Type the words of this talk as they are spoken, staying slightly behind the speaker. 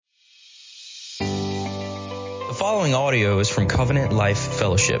following audio is from Covenant Life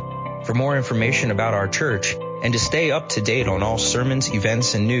Fellowship. For more information about our church and to stay up to date on all sermons,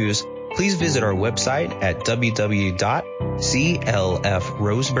 events, and news, please visit our website at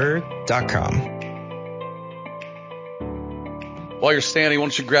www.clfroseburg.com. While you're standing, why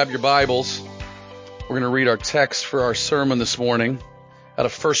don't you grab your Bibles? We're going to read our text for our sermon this morning out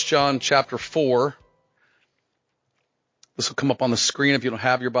of 1 John chapter 4. This will come up on the screen if you don't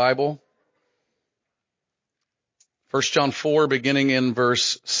have your Bible. 1 John 4, beginning in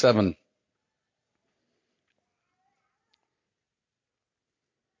verse 7.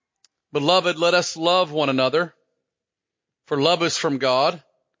 Beloved, let us love one another, for love is from God,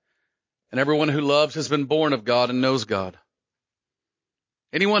 and everyone who loves has been born of God and knows God.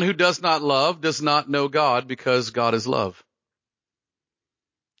 Anyone who does not love does not know God, because God is love.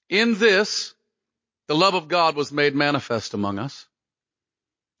 In this, the love of God was made manifest among us,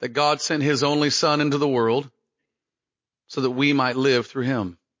 that God sent his only Son into the world so that we might live through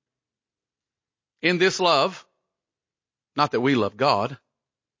him. In this love, not that we love God,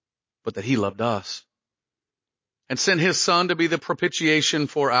 but that he loved us and sent his Son to be the propitiation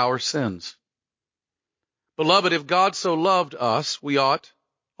for our sins. Beloved, if God so loved us, we ought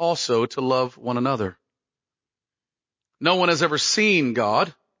also to love one another. No one has ever seen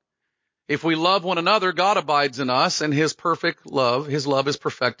God. If we love one another, God abides in us, and his love is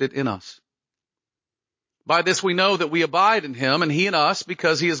perfected in us. By this we know that we abide in him and he in us,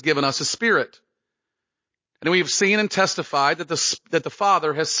 because he has given us his Spirit. And we have seen and testified that the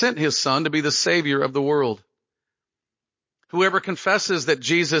Father has sent his Son to be the Savior of the world. Whoever confesses that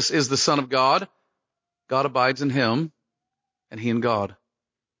Jesus is the Son of God, God abides in him and he in God.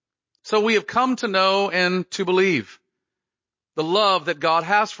 So we have come to know and to believe the love that God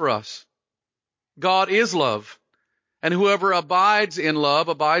has for us. God is love, and whoever abides in love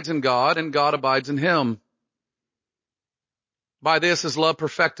abides in God, and God abides in him. By this is love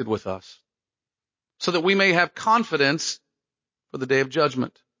perfected with us, so that we may have confidence for the day of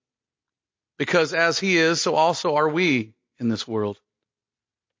judgment. Because as he is, so also are we in this world.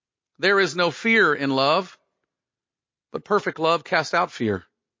 There is no fear in love, but perfect love casts out fear.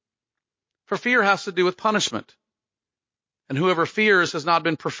 For fear has to do with punishment, and whoever fears has not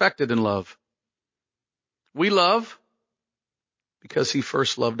been perfected in love. We love because he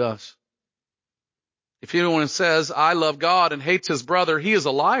first loved us. If anyone says, I love God, and hates his brother, he is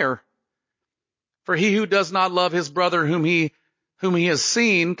a liar. For he who does not love his brother whom he has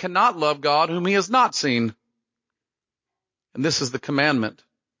seen cannot love God whom he has not seen. And this is the commandment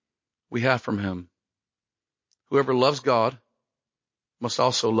we have from him. Whoever loves God must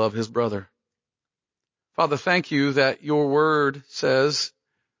also love his brother. Father, thank you that your word says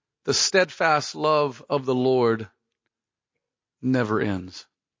the steadfast love of the Lord never ends,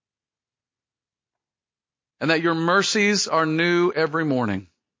 and that your mercies are new every morning.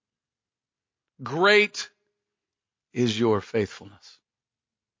 Great is your faithfulness.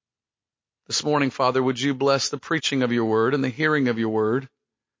 This morning, Father, would you bless the preaching of your word and the hearing of your word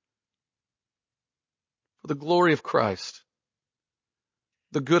for the glory of Christ,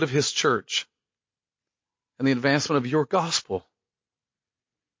 the good of his church, and the advancement of your gospel.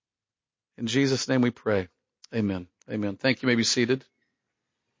 In Jesus' name we pray. Amen. Amen. Thank you. You may be seated.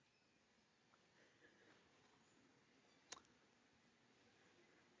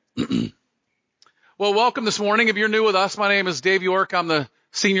 Well, welcome this morning. If you're new with us, my name is Dave York. I'm the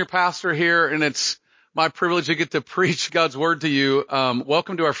senior pastor here, and it's my privilege to get to preach God's word to you.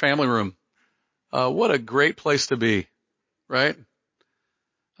 Welcome to our family room. What a great place to be, right?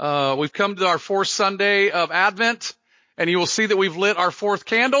 We've come to our fourth Sunday of Advent, and you will see that we've lit our fourth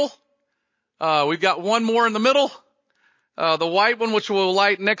candle. We've got one more in the middle, the white one, which we'll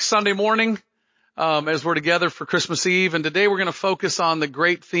light next Sunday morning as we're together for Christmas Eve. And today we're going to focus on the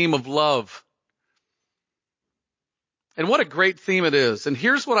great theme of love. And what a great theme it is. And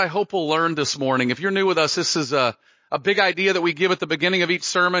here's what I hope we'll learn this morning. If you're new with us, this is a big idea that we give at the beginning of each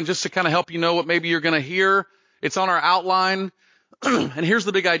sermon just to kind of help you know what maybe you're going to hear. It's on our outline. And here's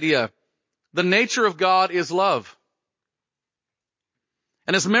the big idea. The nature of God is love.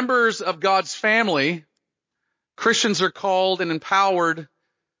 And as members of God's family, Christians are called and empowered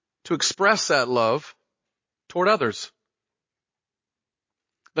to express that love toward others.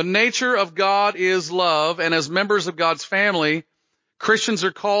 The nature of God is love, and as members of God's family, Christians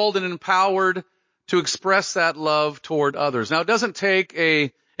are called and empowered to express that love toward others. Now, it doesn't take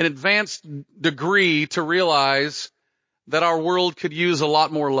an advanced degree to realize that our world could use a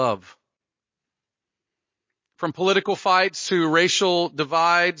lot more love. From political fights to racial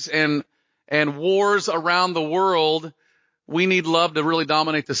divides and wars around the world, we need love to really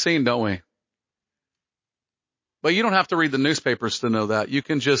dominate the scene, don't we? But you don't have to read the newspapers to know that. You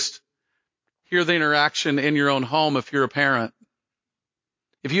can just hear the interaction in your own home if you're a parent.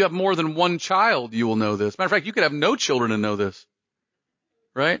 If you have more than one child, you will know this. Matter of fact, you could have no children and know this.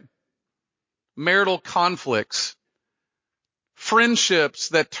 Right? Marital conflicts. Friendships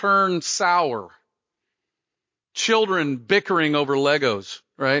that turn sour. Children bickering over Legos,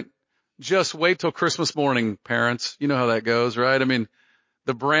 right? Just wait till Christmas morning, parents. You know how that goes, right? I mean,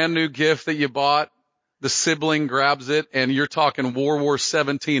 the brand new gift that you bought, the sibling grabs it, and you're talking World War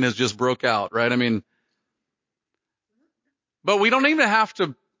 17 has just broke out, right? I mean, but we don't even have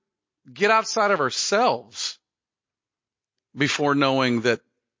to get outside of ourselves before knowing that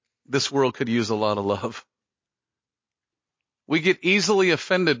this world could use a lot of love. We get easily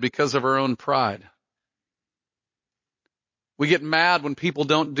offended because of our own pride. We get mad when people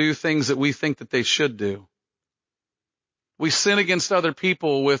don't do things that we think that they should do. We sin against other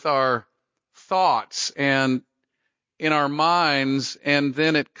people with our thoughts and in our minds, and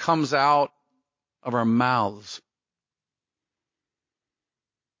then it comes out of our mouths.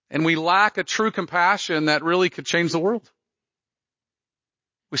 And we lack a true compassion that really could change the world.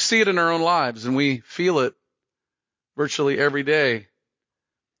 We see it in our own lives, and we feel it virtually every day.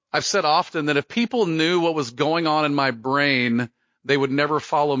 I've said often that if people knew what was going on in my brain, they would never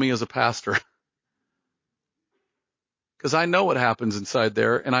follow me as a pastor. Because I know what happens inside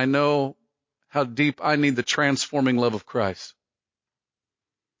there, and I know how deep I need the transforming love of Christ.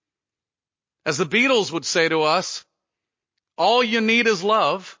 As the Beatles would say to us, all you need is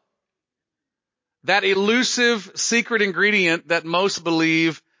love. That elusive secret ingredient that most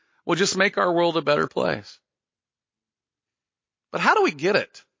believe will just make our world a better place. But how do we get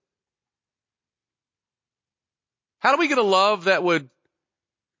it? How do we get a love that would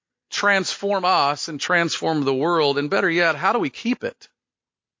transform us and transform the world? And better yet, how do we keep it?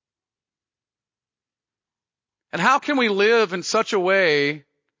 And how can we live in such a way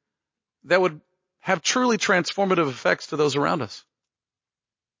that would have truly transformative effects to those around us?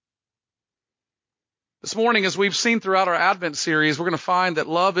 This morning, as we've seen throughout our Advent series, we're going to find that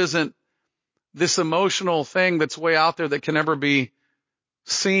love isn't this emotional thing that's way out there that can never be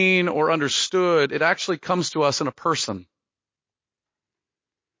seen or understood. It actually comes to us in a person.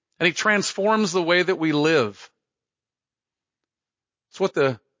 And he transforms the way that we live. It's what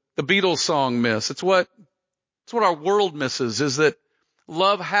the Beatles song miss. It's what our world misses, is that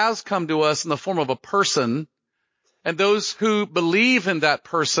love has come to us in the form of a person, and those who believe in that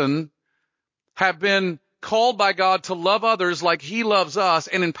person have been called by God to love others like he loves us,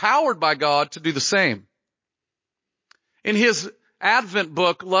 and empowered by God to do the same. In his Advent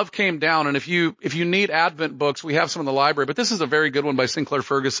book, Love Came Down, and if you need Advent books, we have some in the library, but this is a very good one by Sinclair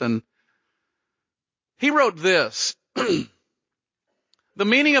Ferguson. He wrote this: the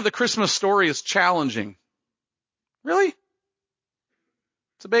meaning of the Christmas story is challenging. Really?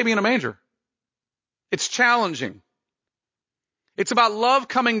 It's a baby in a manger. It's challenging. It's about love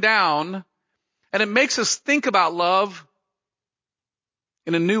coming down, and it makes us think about love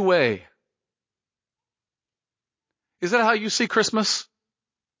in a new way. Is that how you see Christmas?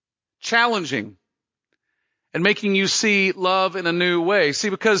 Challenging and making you see love in a new way. See,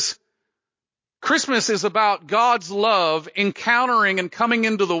 because Christmas is about God's love encountering and coming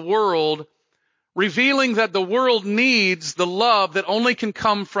into the world, revealing that the world needs the love that only can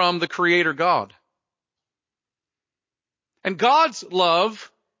come from the Creator God. And God's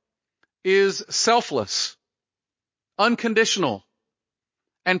love is selfless, unconditional,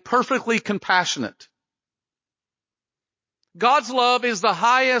 and perfectly compassionate. God's love is the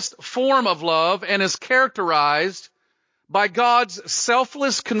highest form of love and is characterized by God's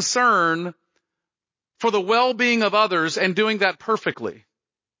selfless concern for the well-being of others, and doing that perfectly,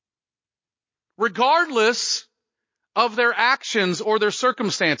 regardless of their actions or their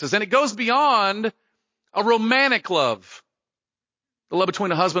circumstances. And it goes beyond a romantic love, the love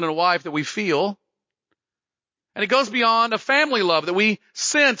between a husband and a wife that we feel. And it goes beyond a family love that we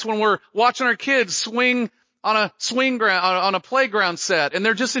sense when we're watching our kids swing on a playground set, and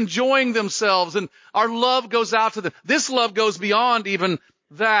they're just enjoying themselves, and our love goes out to them. This love goes beyond even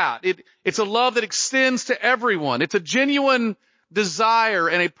that. It's a love that extends to everyone. It's a genuine desire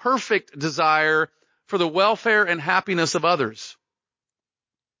and a perfect desire for the welfare and happiness of others.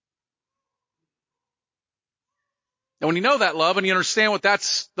 And when you know that love and you understand what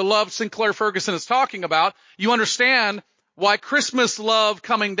that's the love Sinclair Ferguson is talking about, you understand why Christmas love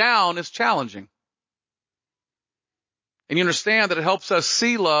coming down is challenging. And you understand that it helps us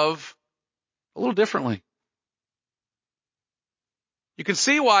see love a little differently. You can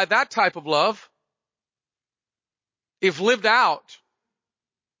see why that type of love, if lived out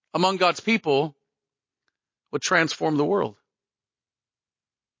among God's people, would transform the world.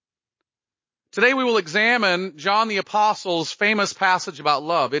 Today we will examine John the Apostle's famous passage about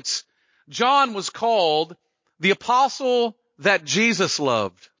love. John was called the apostle that Jesus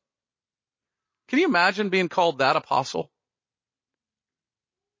loved. Can you imagine being called that apostle?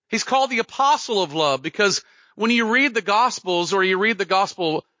 He's called the apostle of love because when you read the Gospels or you read the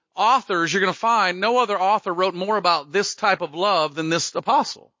Gospel authors, you're going to find no other author wrote more about this type of love than this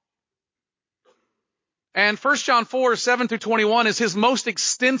apostle. And 1 John 4, 7 through 21 is his most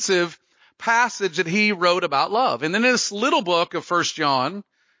extensive passage that he wrote about love. And in this little book of 1 John,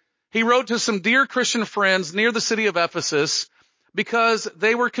 he wrote to some dear Christian friends near the city of Ephesus because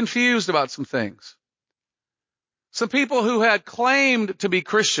they were confused about some things. Some people who had claimed to be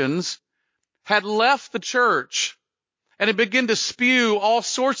Christians had left the church and had begun to spew all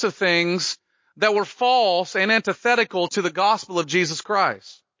sorts of things that were false and antithetical to the gospel of Jesus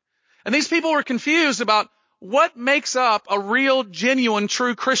Christ. And these people were confused about what makes up a real, genuine,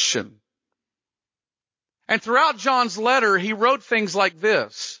 true Christian. And throughout John's letter, he wrote things like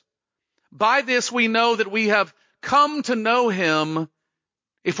this. By this we know that we have come to know him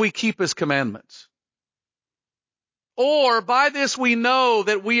if we keep his commandments. Or by this we know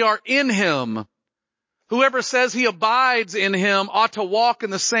that we are in him. Whoever says he abides in him ought to walk in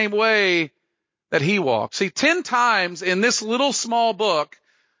the same way that he walks. See, 10 times in this little small book,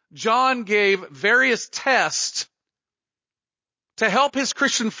 John gave various tests to help his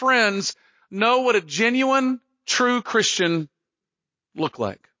Christian friends know what a genuine, true Christian looked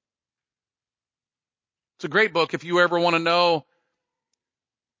like. It's a great book if you ever want to know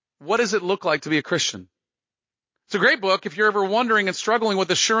what does it look like to be a Christian. It's a great book if you're ever wondering and struggling with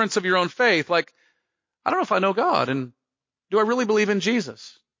assurance of your own faith, like, I don't know if I know God, and do I really believe in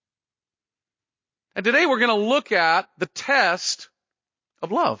Jesus? And today we're going to look at the test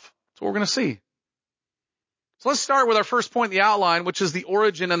of love. That's what we're going to see. So let's start with our first point in the outline, which is the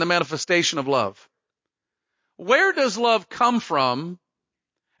origin and the manifestation of love. Where does love come from,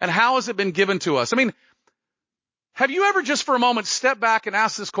 and how has it been given to us? I mean, have you ever just for a moment stepped back and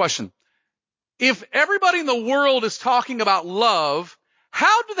asked this question? If everybody in the world is talking about love,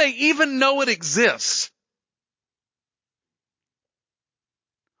 how do they even know it exists?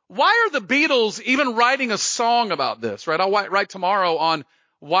 Why are the Beatles even writing a song about this, right? I'll write tomorrow on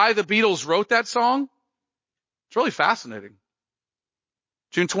why the Beatles wrote that song. It's really fascinating.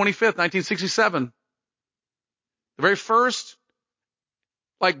 June 25th, 1967. The very first,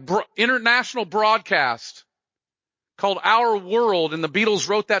 international broadcast called Our World, and the Beatles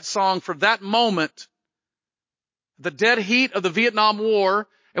wrote that song for that moment, the dead heat of the Vietnam War,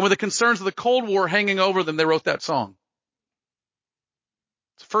 and with the concerns of the Cold War hanging over them, they wrote that song.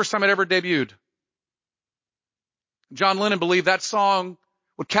 It's the first time it ever debuted. John Lennon believed that song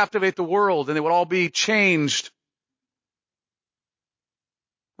would captivate the world and they would all be changed.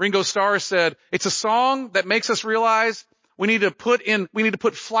 Ringo Starr said, it's a song that makes us realize we need to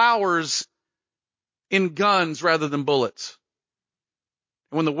put flowers in guns rather than bullets.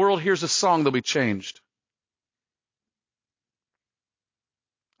 And when the world hears this song, they'll be changed.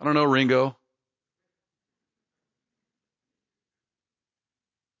 I don't know, Ringo.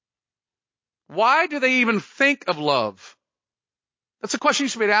 Why do they even think of love? That's a question you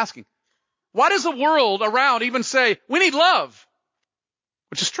should be asking. Why does the world around even say, we need love?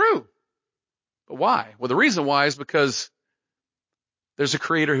 Which is true. But why? Well, the reason why is because there's a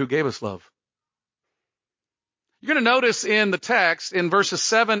creator who gave us love. You're going to notice in the text in verses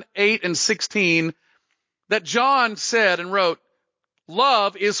 7, 8, and 16 that John said and wrote,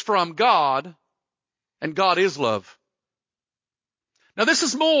 love is from God, and God is love. Now this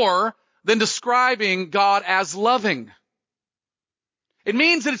is more than describing God as loving. It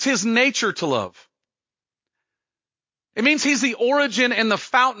means that it's his nature to love. It means he's the origin and the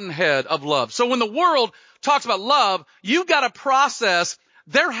fountainhead of love. So when the world talks about love, you've got to process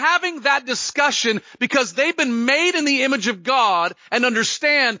they're having that discussion because they've been made in the image of God and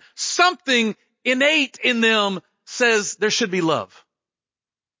understand something innate in them says there should be love.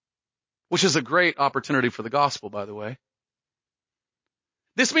 Which is a great opportunity for the gospel, by the way.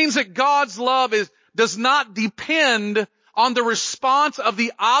 This means that God's love does not depend on the response of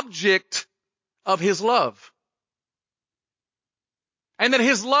the object of his love. And that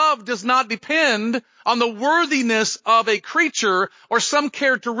his love does not depend on the worthiness of a creature or some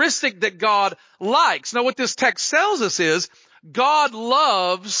characteristic that God likes. Now what this text tells us is God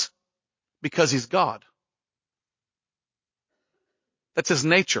loves because he's God. That's his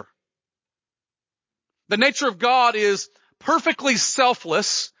nature. The nature of God is perfectly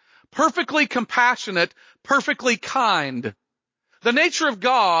selfless, perfectly compassionate, perfectly kind. The nature of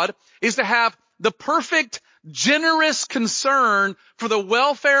God is to have the perfect generous concern for the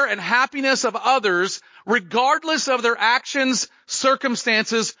welfare and happiness of others, regardless of their actions,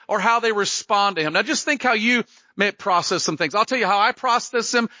 circumstances, or how they respond to him. Now just think how you may process some things. I'll tell you how I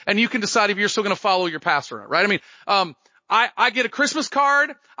process them, and you can decide if you're still going to follow your pastor, right? I mean, I get a Christmas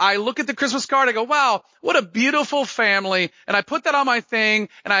card. I look at the Christmas card. I go, wow, what a beautiful family. And I put that on my thing,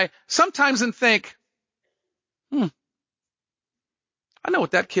 and I sometimes think, I know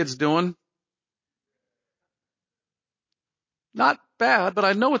what that kid's doing. Not bad, but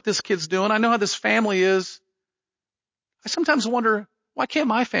I know what this kid's doing. I know how this family is. I sometimes wonder, why can't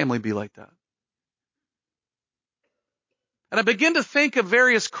my family be like that? And I begin to think of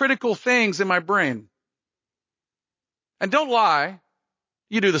various critical things in my brain. And don't lie,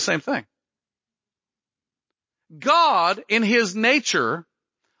 you do the same thing. God, in his nature,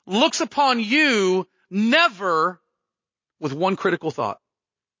 looks upon you never with one critical thought.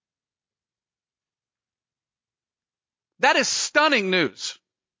 That is stunning news.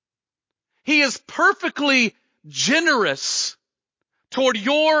 He is perfectly generous toward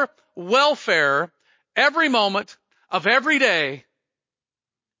your welfare every moment of every day,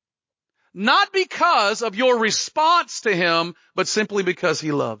 not because of your response to him, but simply because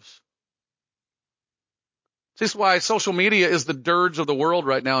he loves. This is why social media is the dirge of the world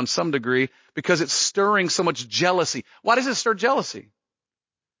right now in some degree, because it's stirring so much jealousy. Why does it stir jealousy?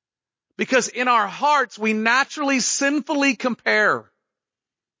 Because in our hearts, we naturally sinfully compare.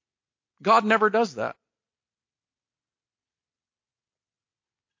 God never does that.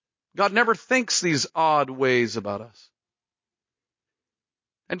 God never thinks these odd ways about us.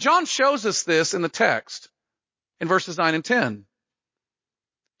 And John shows us this in the text in verses 9 and 10.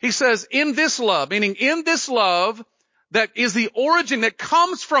 He says, in this love, meaning in this love that is the origin that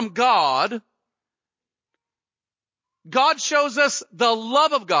comes from God, God shows us the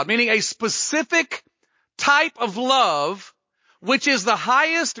love of God, meaning a specific type of love, which is the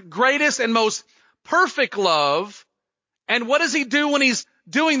highest, greatest, and most perfect love. And what does he do when he's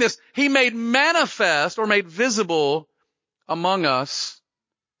doing this? He made manifest or made visible among us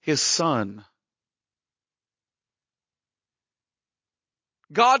his Son.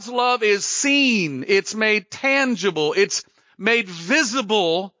 God's love is seen. It's made tangible. It's made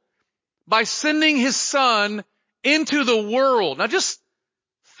visible by sending his Son into the world. Now just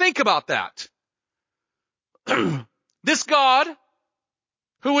think about that. This God,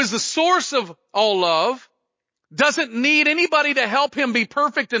 who is the source of all love, doesn't need anybody to help him be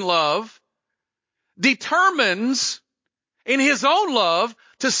perfect in love, determines in his own love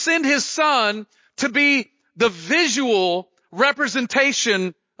to send his Son to be the visual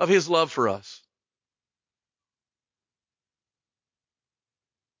representation of his love for us.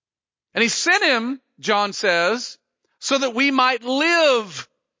 And he sent him, John says, so that we might live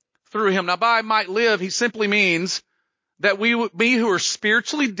through him. Now by might live, he simply means that we who are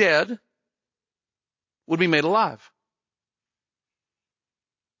spiritually dead would be made alive.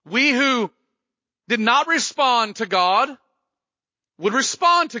 We who did not respond to God would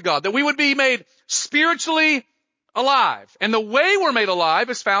respond to God, that we would be made spiritually alive. And the way we're made alive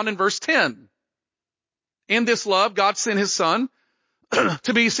is found in verse 10. In this love, God sent his Son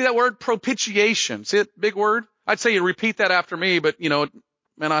to be, see that word, propitiation. See it, big word? I'd say you repeat that after me, but it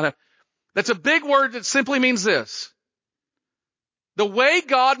may not have. That's a big word that simply means this. The way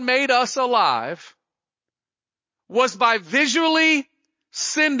God made us alive was by visually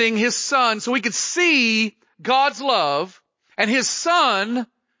sending his Son so we could see God's love, and his Son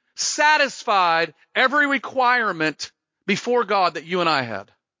satisfied every requirement before God that you and I had.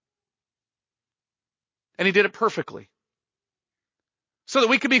 And he did it perfectly. So that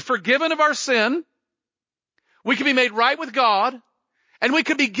we could be forgiven of our sin, we could be made right with God, and we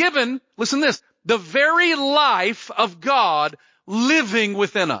could be given, listen to this, the very life of God living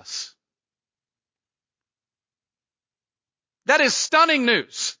within us. That is stunning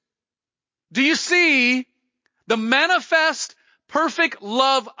news. Do you see the manifest, perfect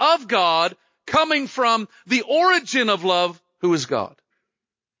love of God coming from the origin of love, who is God?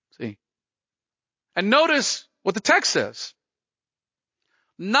 See? And notice what the text says.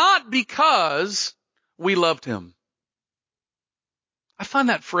 Not because we loved him. I find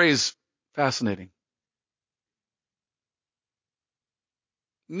that phrase fascinating.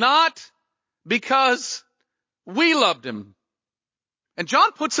 Not because we loved him. And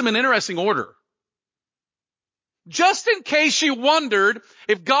John puts them in interesting order. Just in case you wondered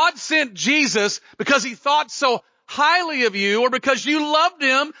if God sent Jesus because he thought so highly of you or because you loved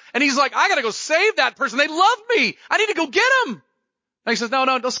him and he's like, I gotta go save that person. They love me. I need to go get him. And he says, no,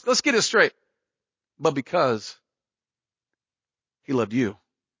 let's get it straight. But because he loved you.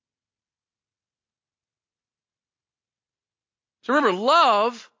 So remember,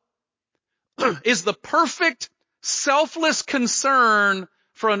 love is the perfect, selfless concern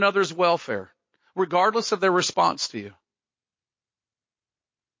for another's welfare, regardless of their response to you.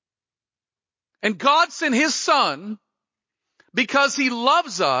 And God sent His Son because He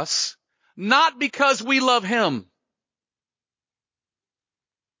loves us, not because we love Him.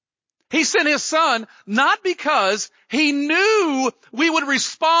 He sent His Son not because He knew we would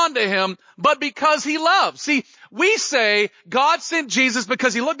respond to Him, but because He loves. See, we say God sent Jesus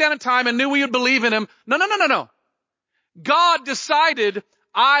because He looked down in time and knew we would believe in Him. No. God decided,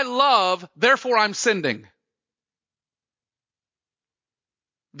 I love, therefore I'm sending.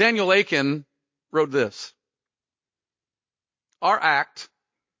 Daniel Aiken wrote this: our act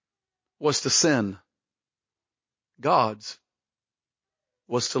was to sin. God's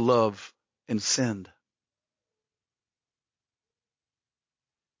was to love and send.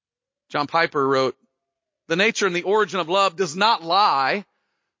 John Piper wrote, the nature and the origin of love does not lie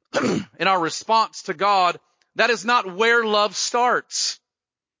in our response to God. That is not where love starts.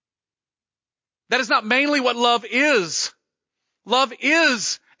 That is not mainly what love is. Love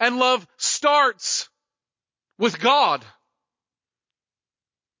is and love starts with God.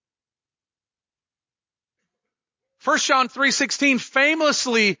 1 John 3:16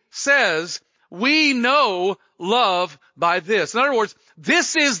 famously says, we know love by this. In other words,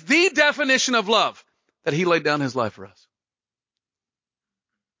 this is the definition of love, that He laid down His life for us.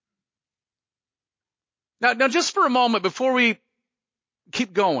 Now just for a moment before we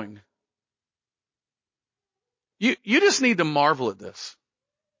keep going, you just need to marvel at this.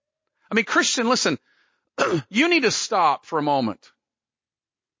 I mean, Christian, listen, you need to stop for a moment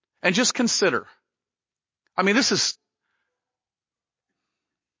and just consider. I mean, this is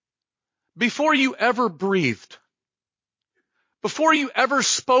before you ever breathed, before you ever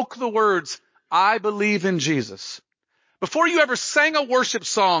spoke the words, I believe in Jesus, before you ever sang a worship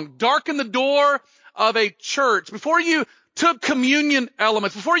song, darkened the door of a church, before you took communion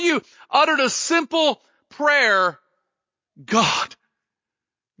elements, before you uttered a simple prayer, God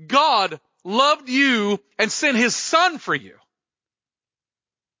loved you and sent His Son for you.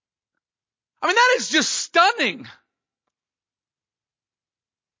 I mean, that is just stunning.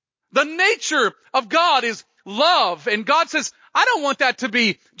 The nature of God is love, and God says, I don't want that to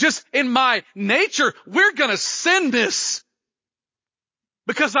be just in my nature. We're going to send this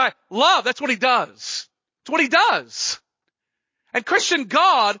because I love. That's what He does. It's what He does. And Christian,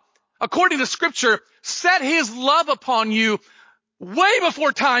 God, according to Scripture, set His love upon you way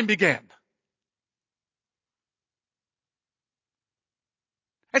before time began.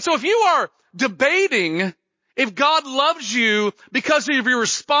 And so if you are debating if God loves you because of your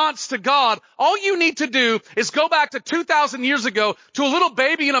response to God, all you need to do is go back to 2,000 years ago to a little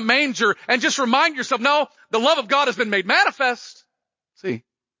baby in a manger and just remind yourself, no, the love of God has been made manifest. See?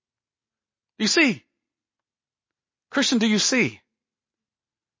 You see? Christian, do you see?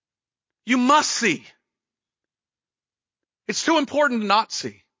 You must see. It's too important to not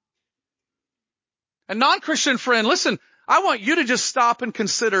see. And non-Christian friend, listen, I want you to just stop and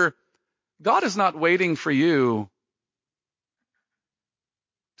consider, God is not waiting for you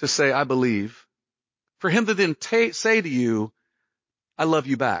to say, I believe, for Him to then say to you, I love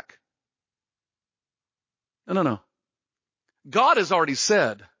you back. No. God has already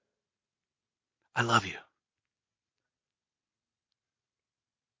said, I love you.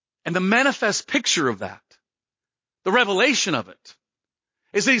 And the manifest picture of that, the revelation of it,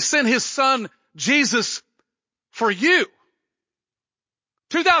 is that He sent His Son, Jesus, for you.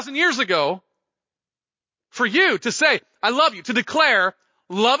 2,000 years ago, for you to say, I love you, to declare,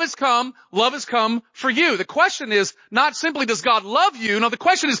 love has come for you. The question is not simply, does God love you? No, the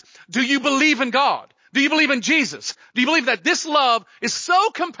question is, do you believe in God? Do you believe in Jesus? Do you believe that this love is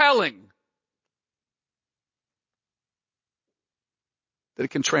so compelling that it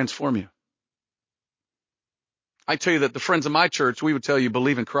can transform you? I tell you that the friends of my church, we would tell you,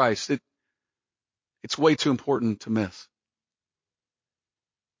 believe in Christ. It's way too important to miss.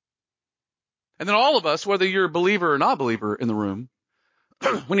 And then all of us, whether you're a believer or not believer in the room,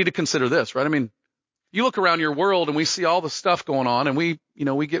 we need to consider this, right? I mean, you look around your world and we see all the stuff going on and we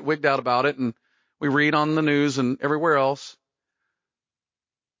get wigged out about it and we read on the news and everywhere else.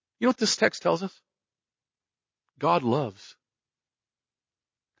 You know what this text tells us? God loves.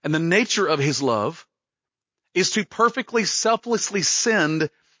 And the nature of His love is to perfectly, selflessly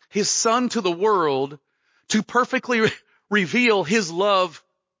send His Son to the world to perfectly reveal His love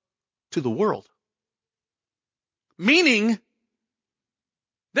to the world. Meaning,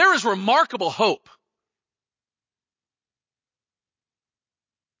 there is remarkable hope.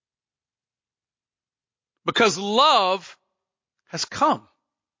 Because love has come.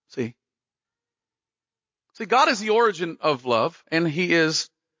 See, God is the origin of love, and he is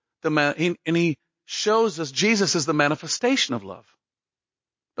and he shows us Jesus is the manifestation of love.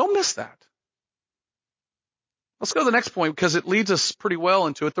 Don't miss that. Let's go to the next point because it leads us pretty well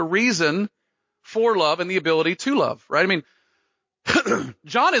into it. The reason for love and the ability to love, right? I mean,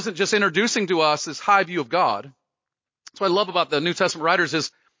 John isn't just introducing to us this high view of God. That's what I love about the New Testament writers is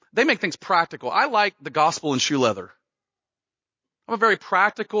they make things practical. I like the gospel in shoe leather. I'm a very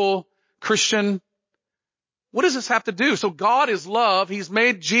practical Christian. What does this have to do? So God is love. He's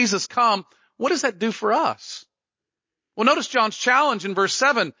made Jesus come. What does that do for us? Well, notice John's challenge in verse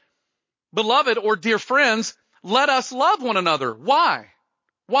 7. Beloved, or dear friends, let us love one another. Why?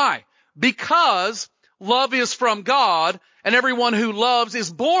 Why? Because love is from God, and everyone who loves is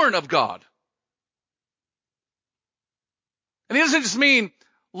born of God. And he doesn't just mean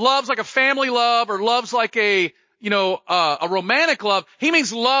loves like a family love or loves like a romantic love. He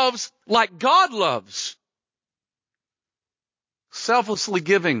means loves like God loves. Selflessly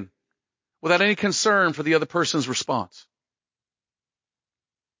giving without any concern for the other person's response.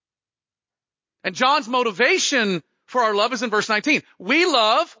 And John's motivation for our love is in verse 19. We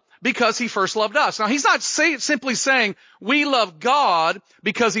love because he first loved us. Now, he's not simply saying we love God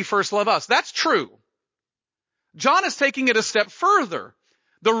because he first loved us. That's true. John is taking it a step further.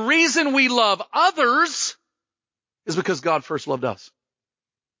 The reason we love others is because God first loved us.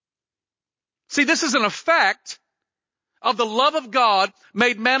 See, this is an effect of the love of God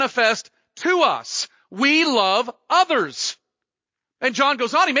made manifest to us. We love others. And John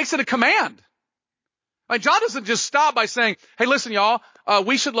goes on, he makes it a command. Like John doesn't just stop by saying, hey, listen, y'all,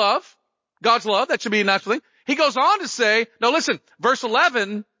 we should love God's love. That should be a natural thing. He goes on to say, no, listen, verse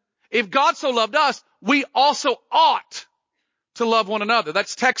 11, if God so loved us, we also ought to love one another.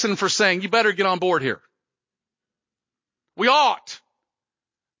 That's Texan for saying, you better get on board here. We ought.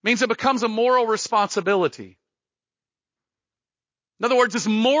 Means it becomes a moral responsibility. In other words, it's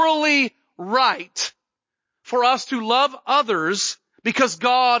morally right for us to love others because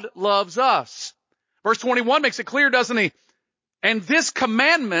God loves us. Verse 21 makes it clear, doesn't he? And this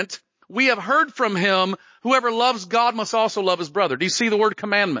commandment we have heard from him, whoever loves God must also love his brother. Do you see the word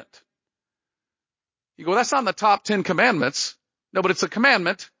commandment? You go, that's not in the top 10 commandments. No, but it's a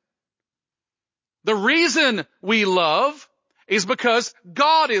commandment. The reason we love is because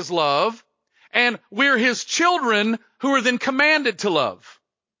God is love, and we're his children who are then commanded to love.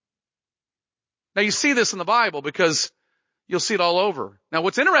 Now you see this in the Bible because you'll see it all over. Now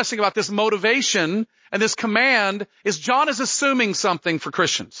what's interesting about this motivation and this command is John is assuming something for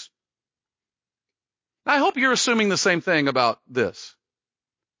Christians. Now I hope you're assuming the same thing about this.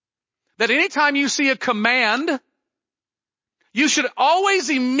 That anytime you see a command, you should always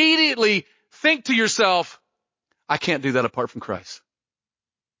immediately think to yourself, I can't do that apart from Christ.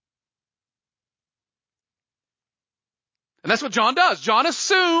 And that's what John does. John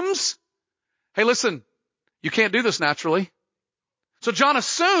assumes, hey, listen, you can't do this naturally. So John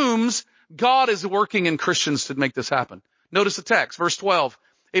assumes God is working in Christians to make this happen. Notice the text, verse 12.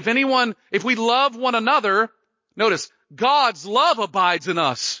 If we love one another, notice, God's love abides in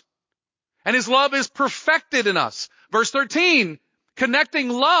us. And his love is perfected in us. Verse 13, connecting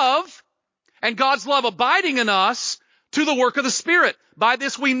love and God's love abiding in us to the work of the Spirit. By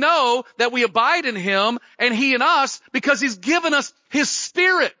this we know that we abide in him and he in us because he's given us his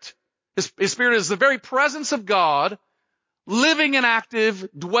Spirit. His Spirit is the very presence of God, living and active,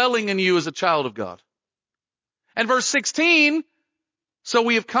 dwelling in you as a child of God. And verse 16, so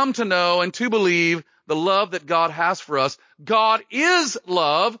we have come to know and to believe the love that God has for us. God is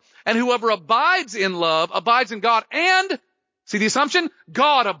love, and whoever abides in love abides in God, and, see the assumption?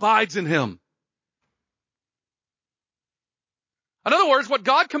 God abides in him. In other words, what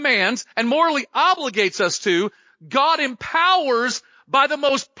God commands and morally obligates us to, God empowers by the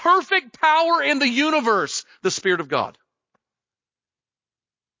most perfect power in the universe, the Spirit of God.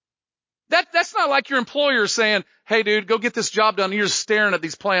 That's not like your employer saying, hey dude, go get this job done. You're just staring at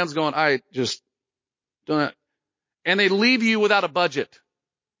these plans going, I just don't. And they leave you without a budget.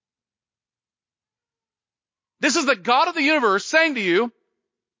 This is the God of the universe saying to you,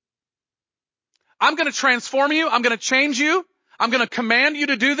 I'm going to transform you. I'm going to change you. I'm going to command you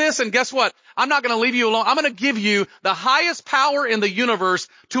to do this. And guess what? I'm not going to leave you alone. I'm going to give you the highest power in the universe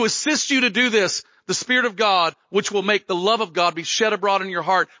to assist you to do this. The Spirit of God, which will make the love of God be shed abroad in your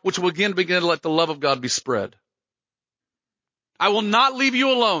heart, which will again begin to let the love of God be spread. I will not leave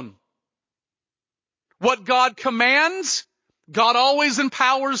you alone. What God commands, God always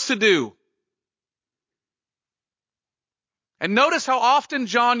empowers to do. And notice how often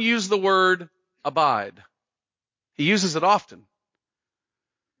John used the word abide. He uses it often.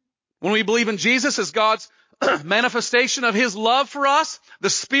 When we believe in Jesus as God's manifestation of his love for us, the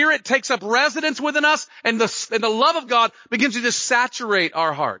Spirit takes up residence within us, and the love of God begins to just saturate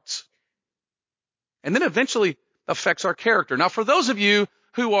our hearts. And then eventually affects our character. Now, for those of you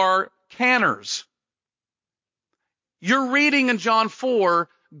who are canners, you're reading in John 4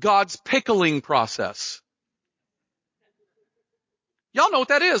 God's pickling process. Y'all know what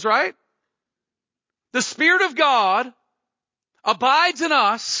that is, right? The Spirit of God abides in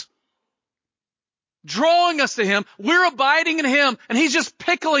us, drawing us to him. We're abiding in him, and he's just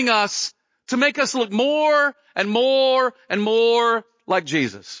pickling us to make us look more and more and more like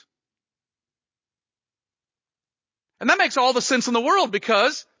Jesus. And that makes all the sense in the world,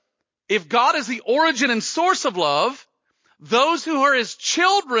 because if God is the origin and source of love, those who are his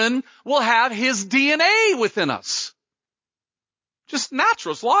children will have his DNA within us. Just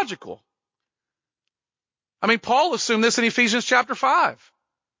natural, it's logical. I mean, Paul assumed this in Ephesians chapter 5.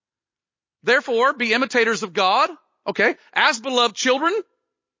 Therefore, be imitators of God, okay, as beloved children.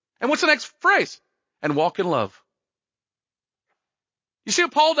 And what's the next phrase? And walk in love. You see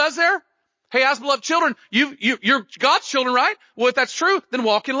what Paul does there? Hey, as beloved children, you're God's children, right? Well, if that's true, then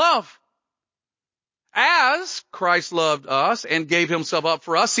walk in love. As Christ loved us and gave himself up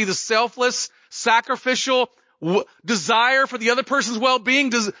for us. See the selfless, sacrificial desire for the other person's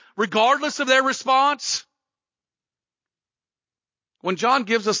well-being, regardless of their response. When John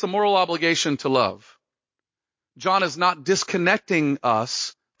gives us the moral obligation to love, John is not disconnecting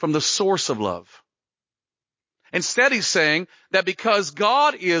us from the source of love. Instead, he's saying that because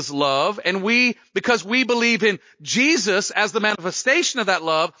God is love, and because we believe in Jesus as the manifestation of that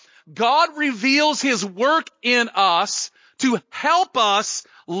love, God reveals his work in us to help us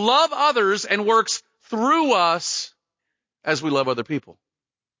love others, and works through us as we love other people.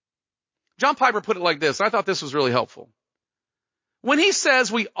 John Piper put it like this. I thought this was really helpful. When he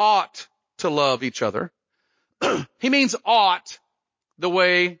says we ought to love each other, he means ought the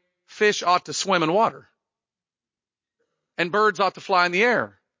way fish ought to swim in water, and birds ought to fly in the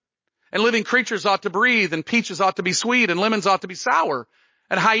air, and living creatures ought to breathe, and peaches ought to be sweet, and lemons ought to be sour,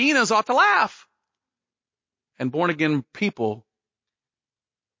 and hyenas ought to laugh, and born-again people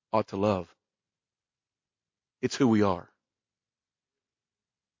ought to love. It's who we are.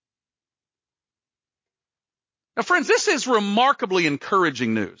 Now, friends, this is remarkably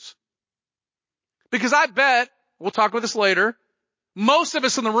encouraging news. Because I bet, we'll talk about this later, most of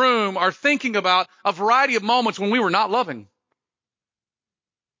us in the room are thinking about a variety of moments when we were not loving.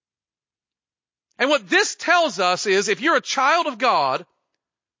 And what this tells us is, if you're a child of God,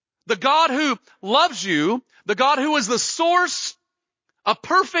 the God who loves you, the God who is the source of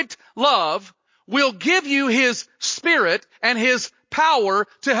perfect love, will give you his Spirit and his power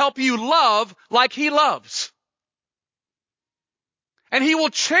to help you love like he loves. And he will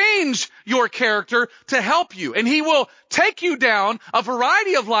change your character to help you. And he will take you down a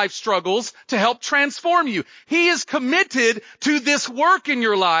variety of life struggles to help transform you. He is committed to this work in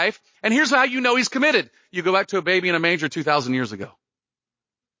your life. And here's how you know he's committed. You go back to a baby in a manger 2,000 years ago.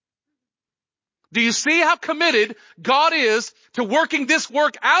 Do you see how committed God is to working this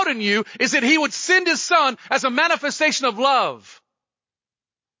work out in you? Is that he would send his son as a manifestation of love.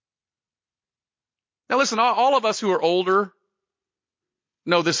 Now listen, all of us who are older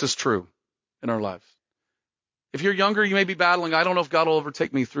know this is true in our lives. If you're younger, you may be battling, I don't know if God will ever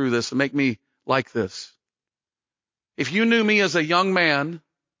take me through this and make me like this. If you knew me as a young man,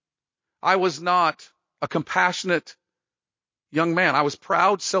 I was not a compassionate young man. I was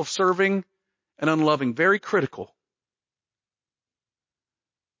proud, self-serving, and unloving, very critical.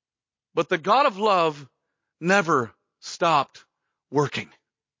 But the God of love never stopped working.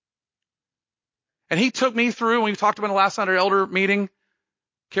 And he took me through, when we talked about it last night at our elder meeting,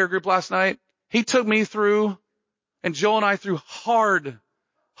 care group last night, he took me through, and Joel and I through hard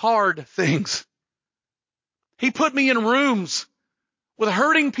things. He put me in rooms with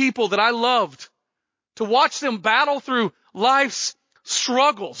hurting people that I loved to watch them battle through life's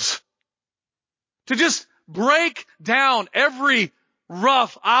struggles, to just break down every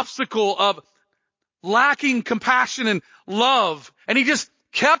rough obstacle of lacking compassion and love. And he just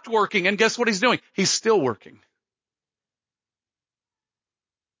kept working. And guess what he's doing? He's still working.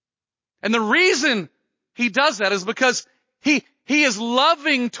 And the reason he does that is because he is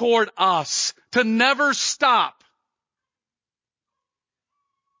loving toward us to never stop.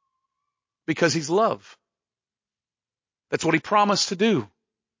 Because he's love. That's what he promised to do.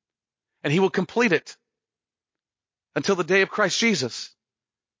 And he will complete it until the day of Christ Jesus.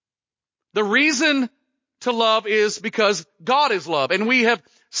 The reason to love is because God is love. And we have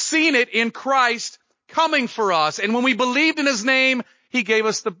seen it in Christ coming for us. And when we believed in his name, He gave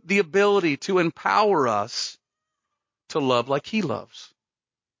us the ability to empower us to love like He loves.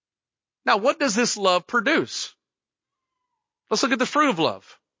 Now, what does this love produce? Let's look at the fruit of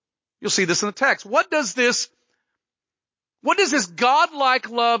love. You'll see this in the text. What does this God-like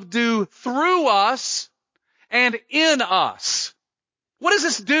love do through us and in us? What does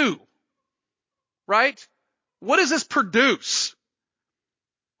this do? Right? What does this produce?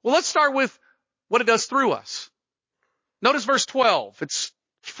 Well, let's start with what it does through us. Notice verse 12. It's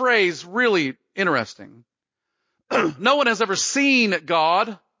phrase really interesting. No one has ever seen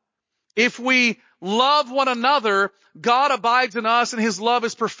God. If we love one another, God abides in us and His love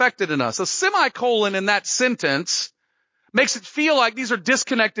is perfected in us. A semicolon in that sentence makes it feel like these are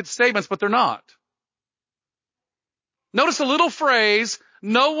disconnected statements, but they're not. Notice the little phrase,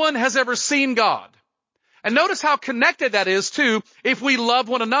 no one has ever seen God. And notice how connected that is to, if we love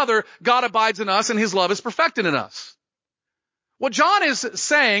one another, God abides in us and His love is perfected in us. What John is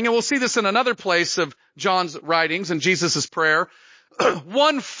saying, and we'll see this in another place of John's writings and Jesus' prayer,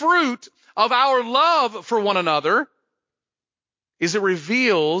 one fruit of our love for one another is it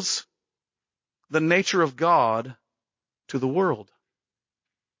reveals the nature of God to the world.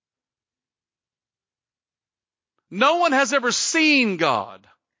 No one has ever seen God.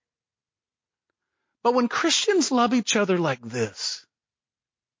 But when Christians love each other like this,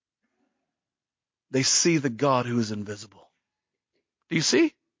 they see the God who is invisible. Do you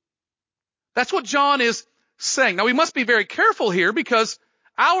see? That's what John is saying. Now we must be very careful here because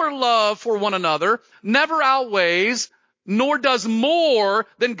our love for one another never outweighs nor does more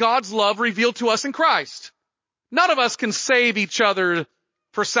than God's love revealed to us in Christ. None of us can save each other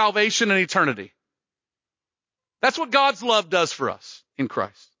for salvation and eternity. That's what God's love does for us in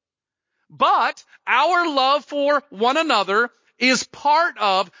Christ. But our love for one another is part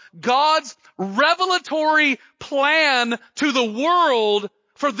of God's revelatory plan to the world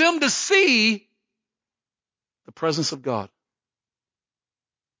for them to see the presence of God.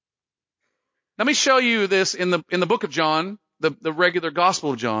 Let me show you this in the book of John, the regular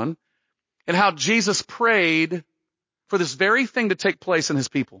Gospel of John, and how Jesus prayed for this very thing to take place in His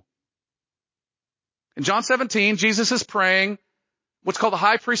people. In John 17, Jesus is praying what's called the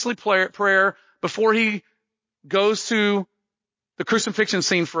high priestly prayer before He goes to the crucifixion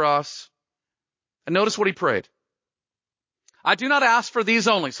scene for us. And notice what He prayed. I do not ask for these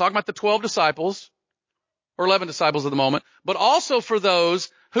only. He's talking about the 12 disciples, or 11 disciples at the moment, but also for those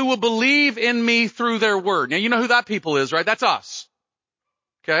who will believe in me through their word. Now you know who that people is, right? That's us.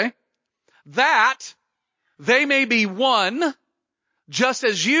 Okay? That they may be one, just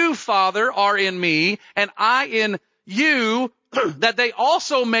as you, Father, are in me, and I in you, that they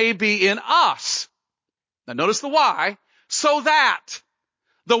also may be in us. Now notice the why. So that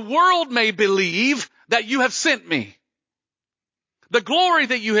the world may believe that you have sent me. The glory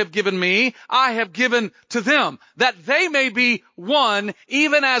that you have given me, I have given to them, that they may be one,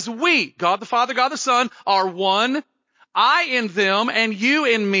 even as we, God the Father, God the Son, are one. I in them and you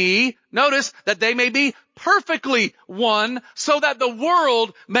in me. Notice that they may be perfectly one, so that the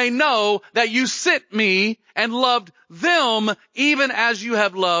world may know that you sent me and loved them even as you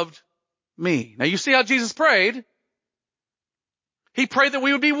have loved me. Now you see how Jesus prayed. He prayed that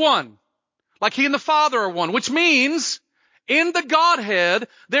we would be one, like He and the Father are one, which means in the Godhead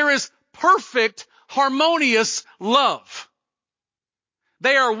there is perfect, harmonious love.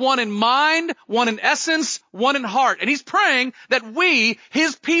 They are one in mind, one in essence, one in heart. And He's praying that we,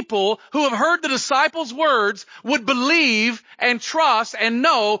 His people who have heard the disciples' words, would believe and trust and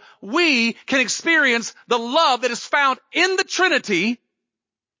know we can experience the love that is found in the Trinity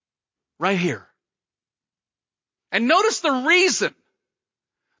right here. And notice the reason.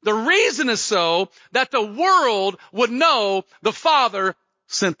 The reason is so that the world would know the Father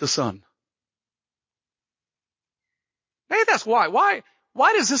sent the Son. Maybe that's why.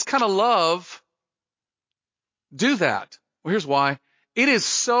 Why does this kind of love do that? Well, here's why. It is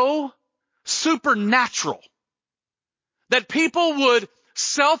so supernatural that people would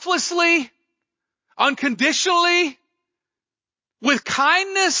selflessly, unconditionally, with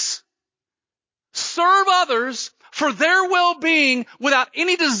kindness, serve others for their well-being without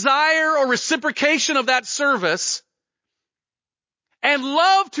any desire or reciprocation of that service, and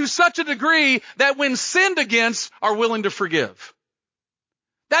love to such a degree that when sinned against are willing to forgive.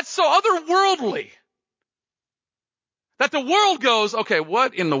 That's so otherworldly that the world goes, okay,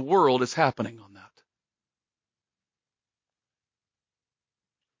 what in the world is happening on that?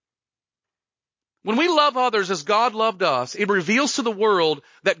 When we love others as God loved us, it reveals to the world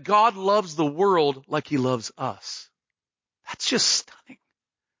that God loves the world like He loves us. That's just stunning.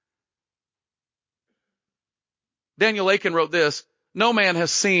 Daniel Aiken wrote this: no man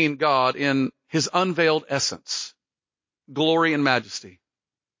has seen God in his unveiled essence, glory and majesty.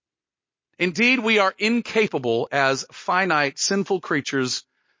 Indeed, we are incapable as finite, sinful creatures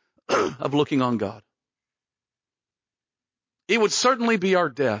of looking on God. It would certainly be our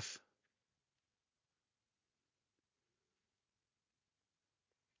death.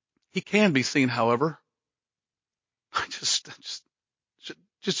 He can be seen, however. I just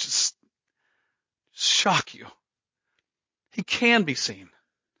shock you. He can be seen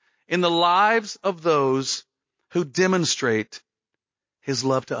in the lives of those who demonstrate his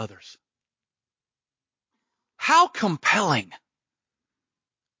love to others. How compelling.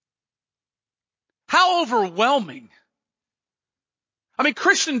 How overwhelming. I mean,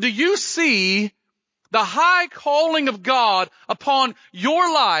 Christian, do you see the high calling of God upon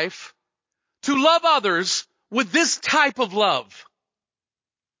your life to love others with this type of love?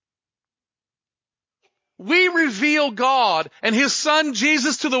 We reveal God and his son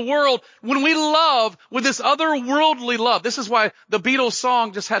Jesus to the world when we love with this otherworldly love. This is why the Beatles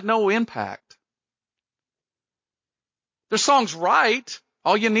song just had no impact. Their song's right.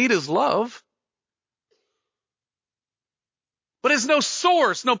 All you need is love. But it's no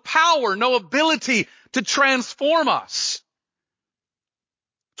source, no power, no ability to transform us.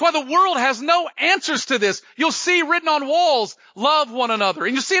 That's why the world has no answers to this. You'll see written on walls, love one another.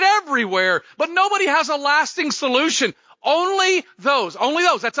 And you see it everywhere. But nobody has a lasting solution. Only those,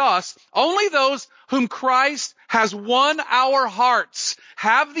 that's us, only those whom Christ has won our hearts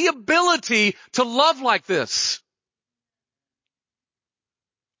have the ability to love like this.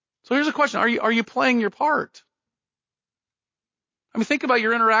 So here's a question. Are you playing your part? I mean, think about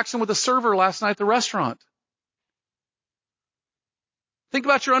your interaction with the server last night at the restaurant. Think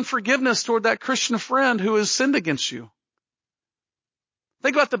about your unforgiveness toward that Christian friend who has sinned against you.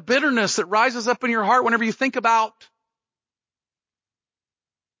 Think about the bitterness that rises up in your heart whenever you think about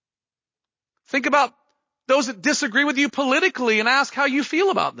those that disagree with you politically and ask how you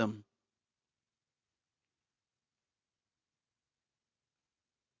feel about them.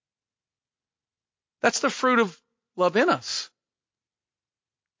 That's the fruit of love in us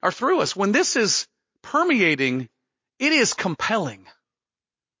or through us. When this is permeating, it is compelling.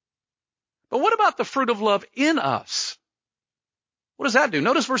 But what about the fruit of love in us? What does that do?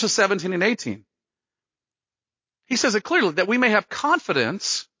 Notice verses 17 and 18. He says it clearly, that we may have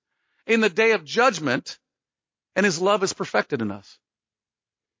confidence in the day of judgment, and his love is perfected in us.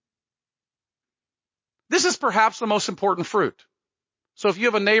 This is perhaps the most important fruit. So if you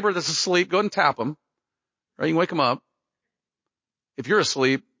have a neighbor that's asleep, go ahead and tap him. Right? You can wake him up. If you're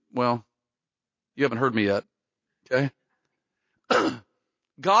asleep, well, you haven't heard me yet. Okay?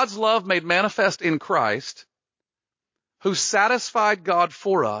 God's love made manifest in Christ, who satisfied God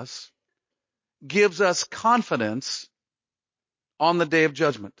for us, gives us confidence on the day of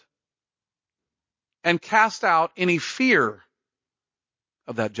judgment and cast out any fear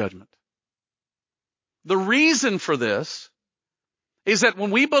of that judgment. The reason for this is that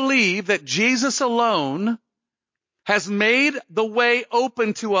when we believe that Jesus alone has made the way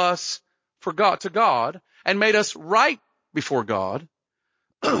open to us for God, to God, and made us right before God,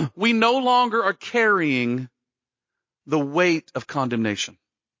 we no longer are carrying the weight of condemnation.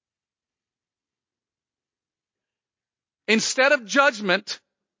 Instead of judgment,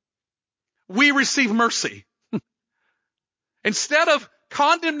 we receive mercy. Instead of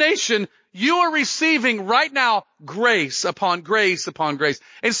condemnation, you are receiving right now grace upon grace upon grace.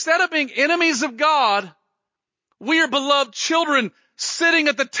 Instead of being enemies of God, we are beloved children sitting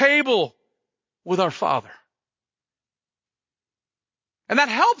at the table with our Father. And that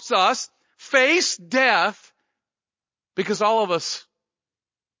helps us face death, because all of us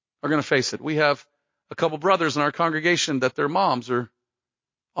are going to face it. We have a couple brothers in our congregation that their moms are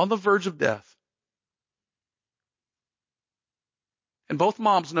on the verge of death. And both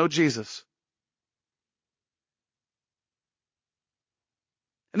moms know Jesus.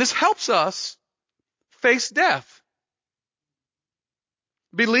 And this helps us face death.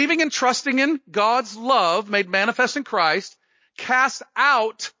 Believing and trusting in God's love made manifest in Christ casts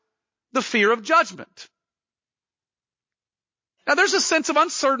out the fear of judgment. Now there's a sense of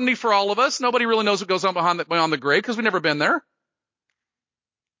uncertainty for all of us. Nobody really knows what goes on beyond the grave because we've never been there.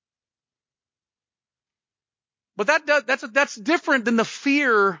 But that's different than the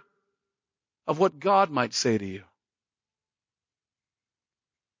fear of what God might say to you.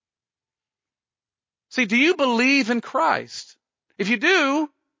 See, do you believe in Christ? If you do,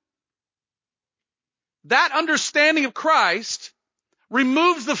 that understanding of Christ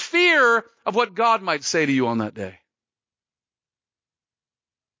removes the fear of what God might say to you on that day.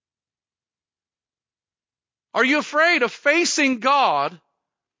 Are you afraid of facing God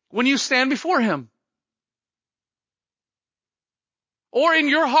when you stand before Him? Or in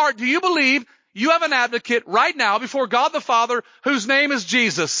your heart, do you believe you have an advocate right now before God the Father whose name is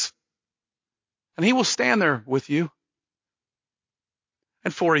Jesus? And He will stand there with you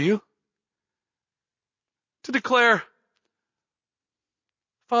and for you to declare,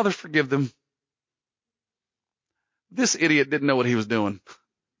 Father, forgive them. This idiot didn't know what he was doing.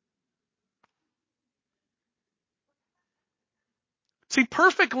 See,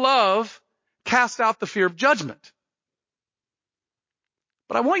 perfect love casts out the fear of judgment.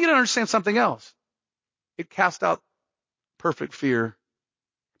 But I want you to understand something else. It casts out perfect fear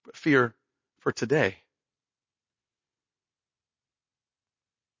for today.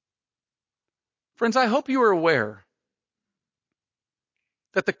 Friends, I hope you are aware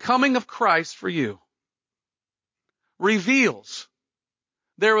that the coming of Christ for you reveals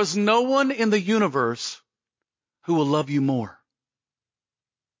there is no one in the universe who will love you more.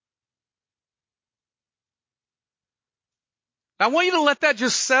 I want you to let that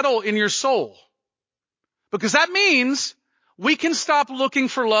just settle in your soul, because that means we can stop looking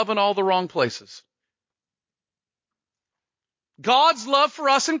for love in all the wrong places. God's love for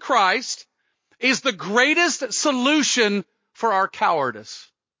us in Christ is the greatest solution for our cowardice.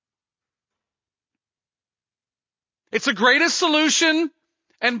 It's the greatest solution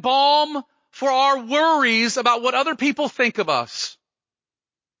and balm for our worries about what other people think of us.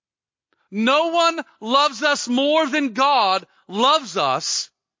 No one loves us more than God loves us,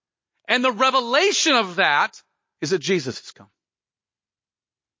 and the revelation of that is that Jesus has come.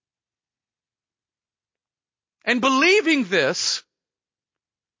 And believing this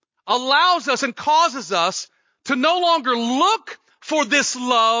allows us and causes us to no longer look for this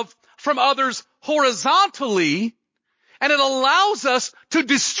love from others horizontally, and it allows us to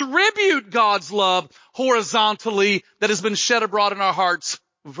distribute God's love horizontally that has been shed abroad in our hearts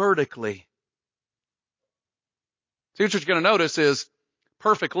vertically. See, what you're going to notice is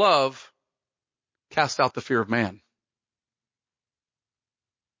perfect love casts out the fear of man.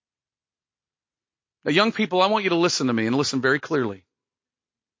 Now, young people, I want you to listen to me and listen very clearly.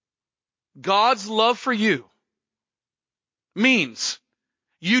 God's love for you means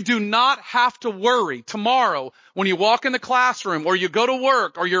you do not have to worry tomorrow when you walk in the classroom or you go to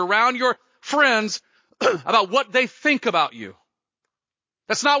work or you're around your friends about what they think about you.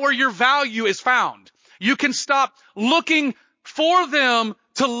 That's not where your value is found. You can stop looking for them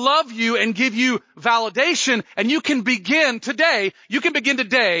to love you and give you validation, and you can begin today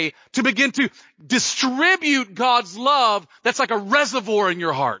to distribute God's love that's like a reservoir in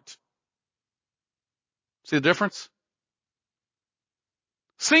your heart. See the difference?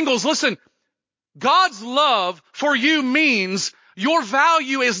 Singles, listen, God's love for you means your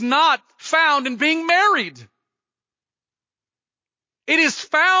value is not found in being married. It is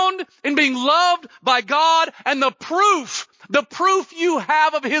found in being loved by God, and the proof you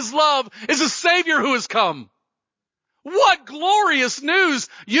have of His love is a Savior who has come. What glorious news!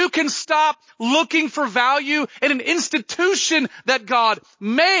 You can stop looking for value in an institution that God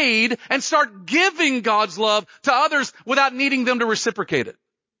made and start giving God's love to others without needing them to reciprocate it.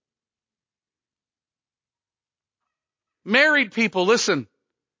 Married people, listen.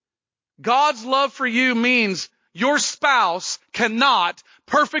 God's love for you means your spouse cannot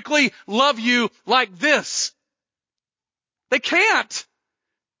perfectly love you like this. They can't.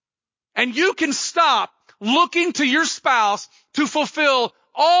 And you can stop looking to your spouse to fulfill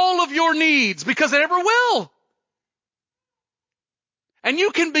all of your needs, because it never will. And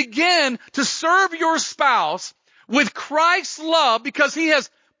you can begin to serve your spouse with Christ's love because He has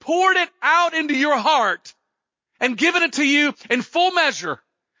poured it out into your heart and given it to you in full measure.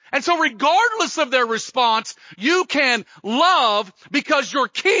 And so regardless of their response, you can love because your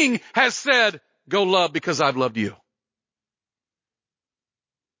King has said, go love because I've loved you.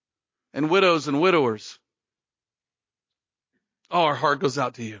 And widows and widowers, oh, our heart goes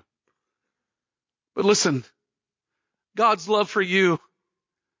out to you. But listen, God's love for you,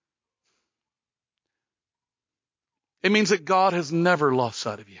 it means that God has never lost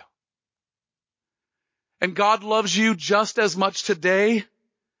sight of you. And God loves you just as much today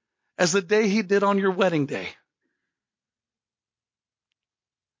as the day He did on your wedding day.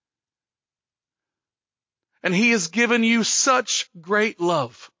 And He has given you such great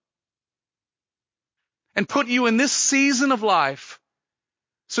love and put you in this season of life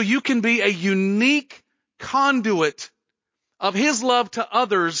so you can be a unique conduit of His love to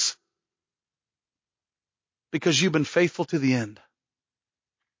others because you've been faithful to the end.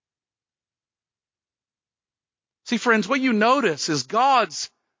 See, friends, what you notice is God's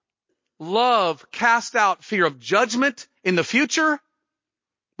love casts out fear of judgment in the future,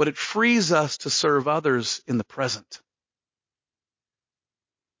 but it frees us to serve others in the present.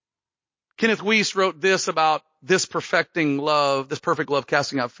 Kenneth Wuest wrote this about this perfecting love, this perfect love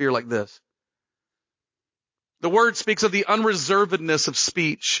casting out fear like this. The word speaks of the unreservedness of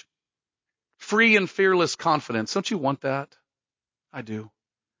speech, free and fearless confidence. Don't you want that? I do.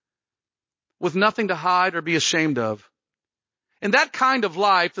 With nothing to hide or be ashamed of. In that kind of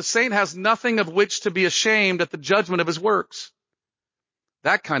life, the saint has nothing of which to be ashamed at the judgment of his works.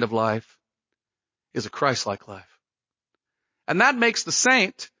 That kind of life is a Christ-like life. And that makes the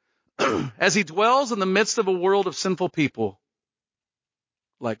saint, as he dwells in the midst of a world of sinful people,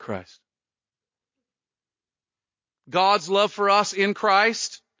 like Christ. God's love for us in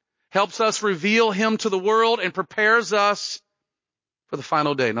Christ helps us reveal him to the world and prepares us for the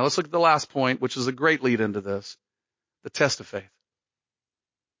final day. Now let's look at the last point, which is a great lead into this, the test of faith.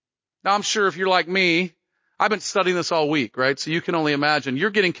 Now I'm sure if you're like me, I've been studying this all week, right? So you can only imagine. You're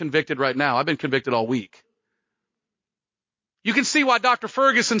getting convicted right now. I've been convicted all week. You can see why Dr.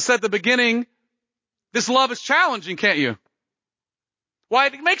 Ferguson said at the beginning, this love is challenging, can't you? Why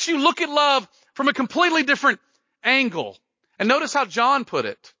it makes you look at love from a completely different angle. And notice how John put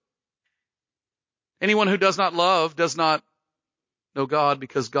it. Anyone who does not love does not know God,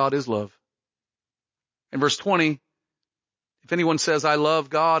 because God is love. In verse 20, if anyone says, I love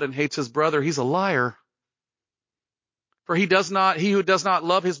God and hates his brother, he's a liar. For he who does not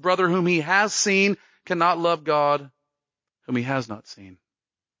love his brother whom he has seen cannot love God whom he has not seen.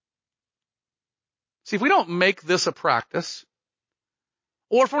 See, if we don't make this a practice,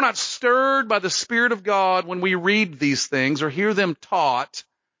 or if we're not stirred by the Spirit of God when we read these things or hear them taught,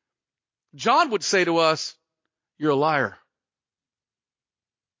 John would say to us, you're a liar.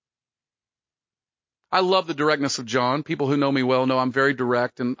 I love the directness of John. People who know me well know I'm very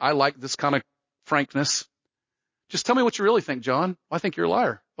direct, and I like this kind of frankness. Just tell me what you really think, John. I think you're a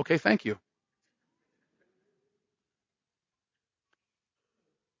liar. Okay, thank you.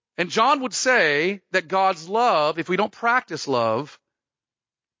 And John would say that God's love, if we don't practice love,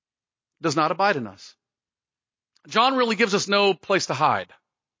 does not abide in us. John really gives us no place to hide.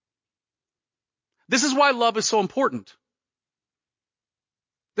 This is why love is so important.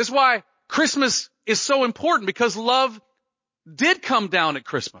 This is why Christmas is so important, because love did come down at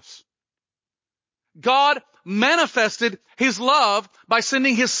Christmas. God manifested his love by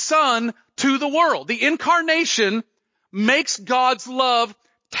sending his son to the world. The incarnation makes God's love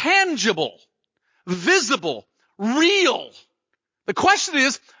tangible, visible, real. The question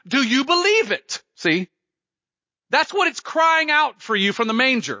is, do you believe it? See? That's what it's crying out for you from the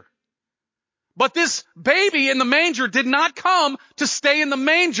manger. But this baby in the manger did not come to stay in the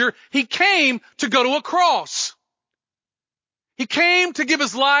manger. He came to go to a cross. He came to give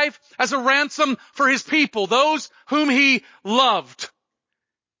his life as a ransom for his people, those whom he loved.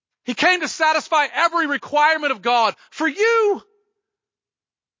 He came to satisfy every requirement of God for you.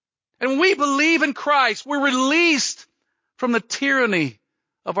 And when we believe in Christ, we're released from the tyranny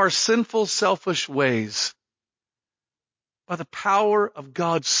of our sinful, selfish ways by the power of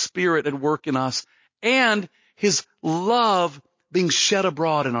God's Spirit at work in us and his love being shed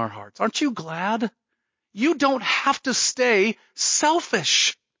abroad in our hearts. Aren't you glad? You don't have to stay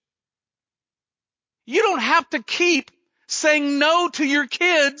selfish. You don't have to keep saying no to your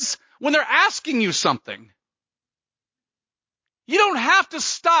kids when they're asking you something. You don't have to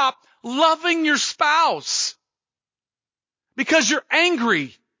stop loving your spouse because you're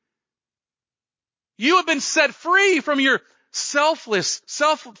angry. You have been set free from your selfish,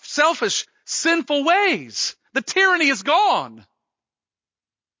 sinful ways. The tyranny is gone.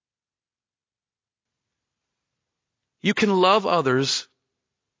 You can love others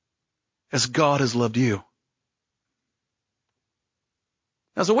as God has loved you.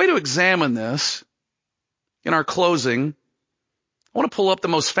 Now, as a way to examine this, in our closing, I want to pull up the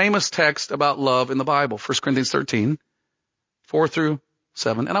most famous text about love in the Bible, 1 Corinthians 13, 4 through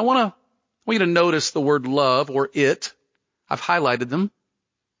 7. And I want you to notice the word love, or it. I've highlighted them.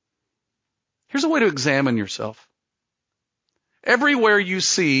 Here's a way to examine yourself. Everywhere you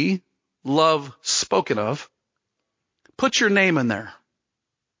see love spoken of, put your name in there.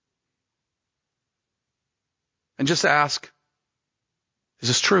 And just ask, is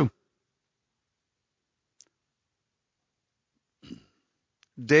this true?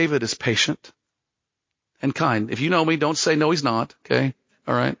 David is patient and kind. If you know me, don't say no, he's not. Okay?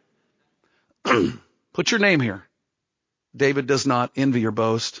 All right? Put your name here. David does not envy or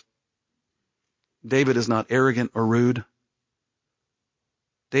boast. David is not arrogant or rude.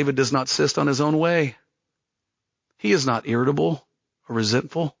 David does not insist on his own way. He is not irritable or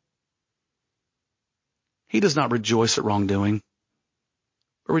resentful. He does not rejoice at wrongdoing,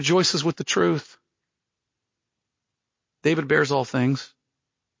 but rejoices with the truth. David bears all things,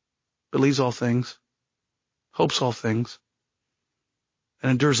 believes all things, hopes all things,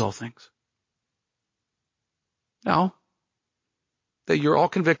 and endures all things. Now, that you're all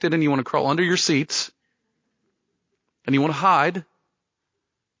convicted and you want to crawl under your seats and you want to hide,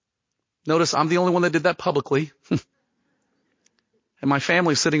 notice I'm the only one that did that publicly. And my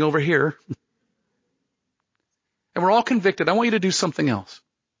family's sitting over here. And we're all convicted. I want you to do something else.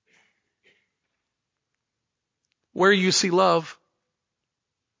 Where you see love,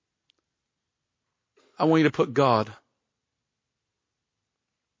 I want you to put God.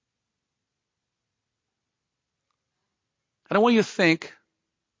 And I want you to think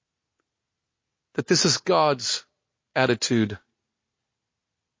that this is God's attitude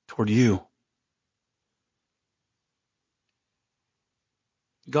toward you.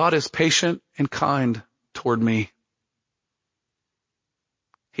 God is patient and kind toward me.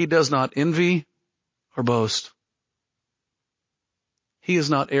 He does not envy or boast. He is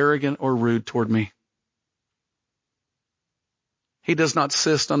not arrogant or rude toward me. He does not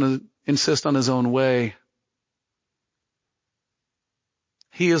insist on his own way.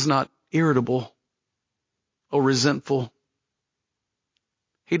 He is not irritable or resentful.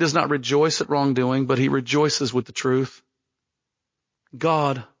 He does not rejoice at wrongdoing, but he rejoices with the truth.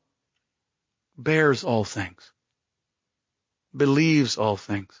 God bears all things, believes all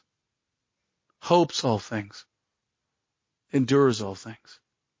things, hopes all things, endures all things.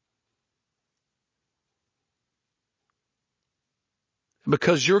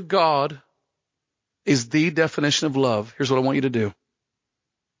 Because your God is the definition of love, here's what I want you to do.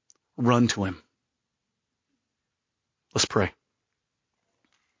 Run to him. Let's pray.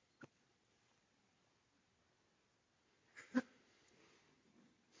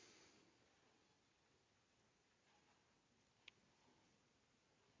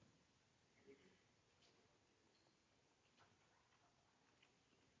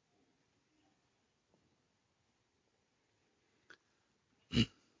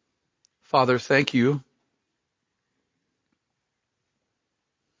 Father, thank you.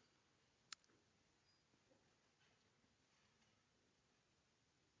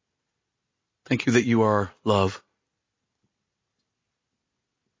 Thank you that you are love.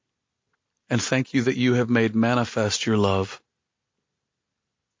 And thank you that you have made manifest your love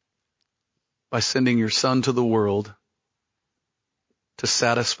by sending your Son to the world to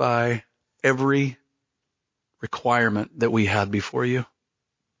satisfy every requirement that we had before you.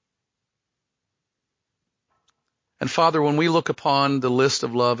 And Father, when we look upon the list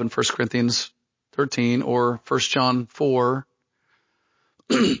of love in 1 Corinthians 13 or 1 John 4,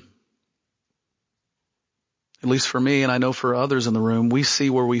 at least for me, and I know for others in the room, we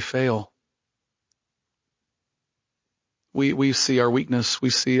see where we fail. We see our weakness. We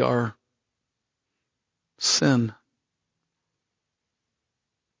see our sin.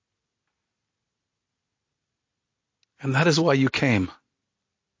 And that is why you came.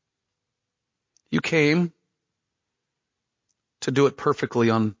 You came to do it perfectly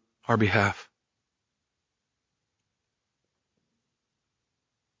on our behalf.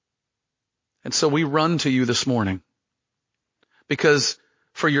 And so we run to you this morning because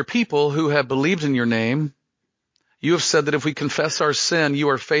for your people who have believed in your name, you have said that if we confess our sin, you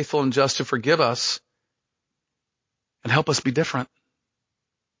are faithful and just to forgive us and help us be different.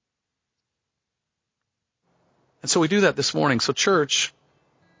 And so we do that this morning. So church,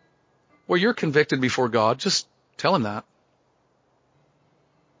 where you're convicted before God, just tell him that.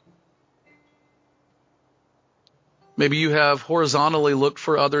 Maybe you have horizontally looked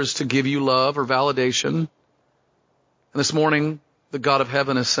for others to give you love or validation. And this morning, the God of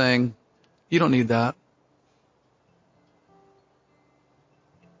heaven is saying, you don't need that.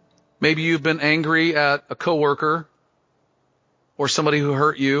 Maybe you've been angry at a coworker or somebody who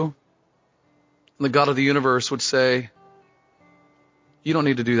hurt you. And the God of the universe would say, you don't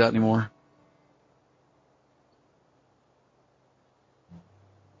need to do that anymore.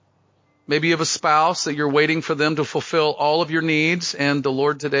 Maybe you have a spouse that you're waiting for them to fulfill all of your needs, and the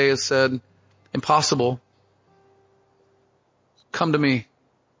Lord today has said, impossible. Come to me.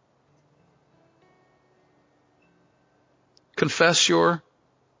 Confess your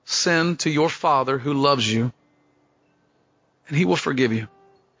sin to your Father who loves you, and he will forgive you.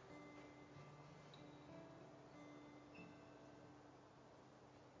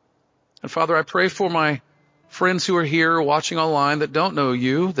 And Father, I pray for my friends who are here watching online that don't know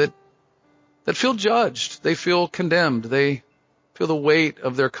you, that feel judged. They feel condemned. They feel the weight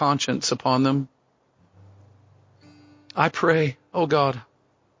of their conscience upon them. I pray, oh God,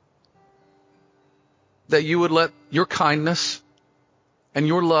 that you would let your kindness and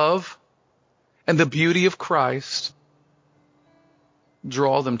your love and the beauty of Christ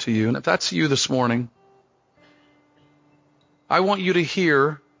draw them to you. And if that's you this morning, I want you to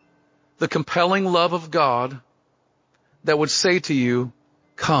hear the compelling love of God that would say to you,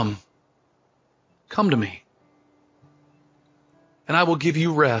 come to me, and I will give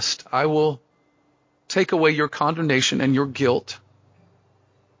you rest. I will take away your condemnation and your guilt,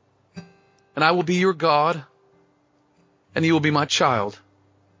 and I will be your God, and you will be my child.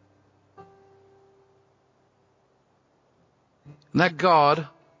 And that God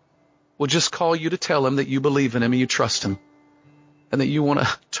will just call you to tell him that you believe in him and you trust him, and that you want to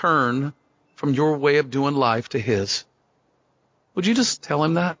turn from your way of doing life to his. Would you just tell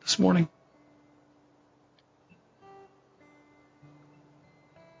him that this morning?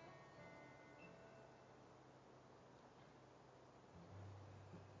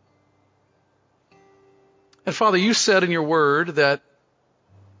 And Father, you said in your word that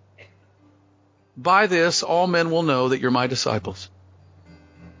by this all men will know that you're my disciples,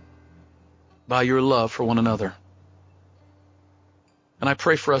 by your love for one another. And I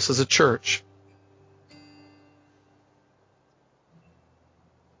pray for us as a church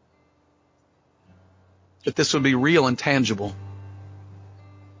that this would be real and tangible,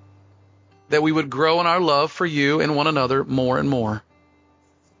 that we would grow in our love for you and one another more and more.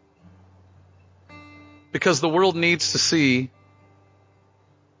 Because the world needs to see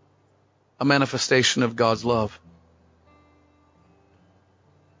a manifestation of God's love.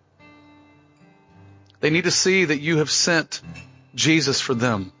 They need to see that you have sent Jesus for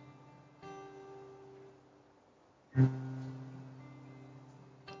them.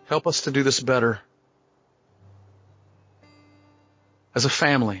 Help us to do this better as a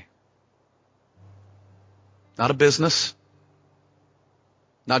family, not a business,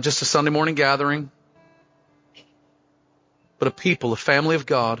 not just a Sunday morning gathering, but a people, a family of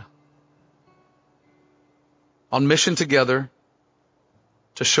God, on mission together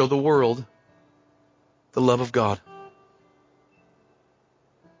to show the world the love of God.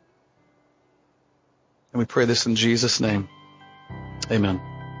 And we pray this in Jesus' name. Amen.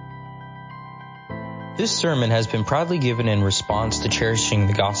 This sermon has been proudly given in response to cherishing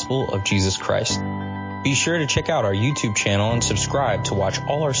the gospel of Jesus Christ. Be sure to check out our YouTube channel and subscribe to watch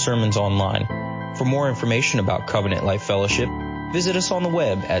all our sermons online. For more information about Covenant Life Fellowship, visit us on the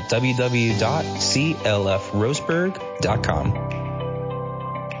web at www.clfroseburg.com.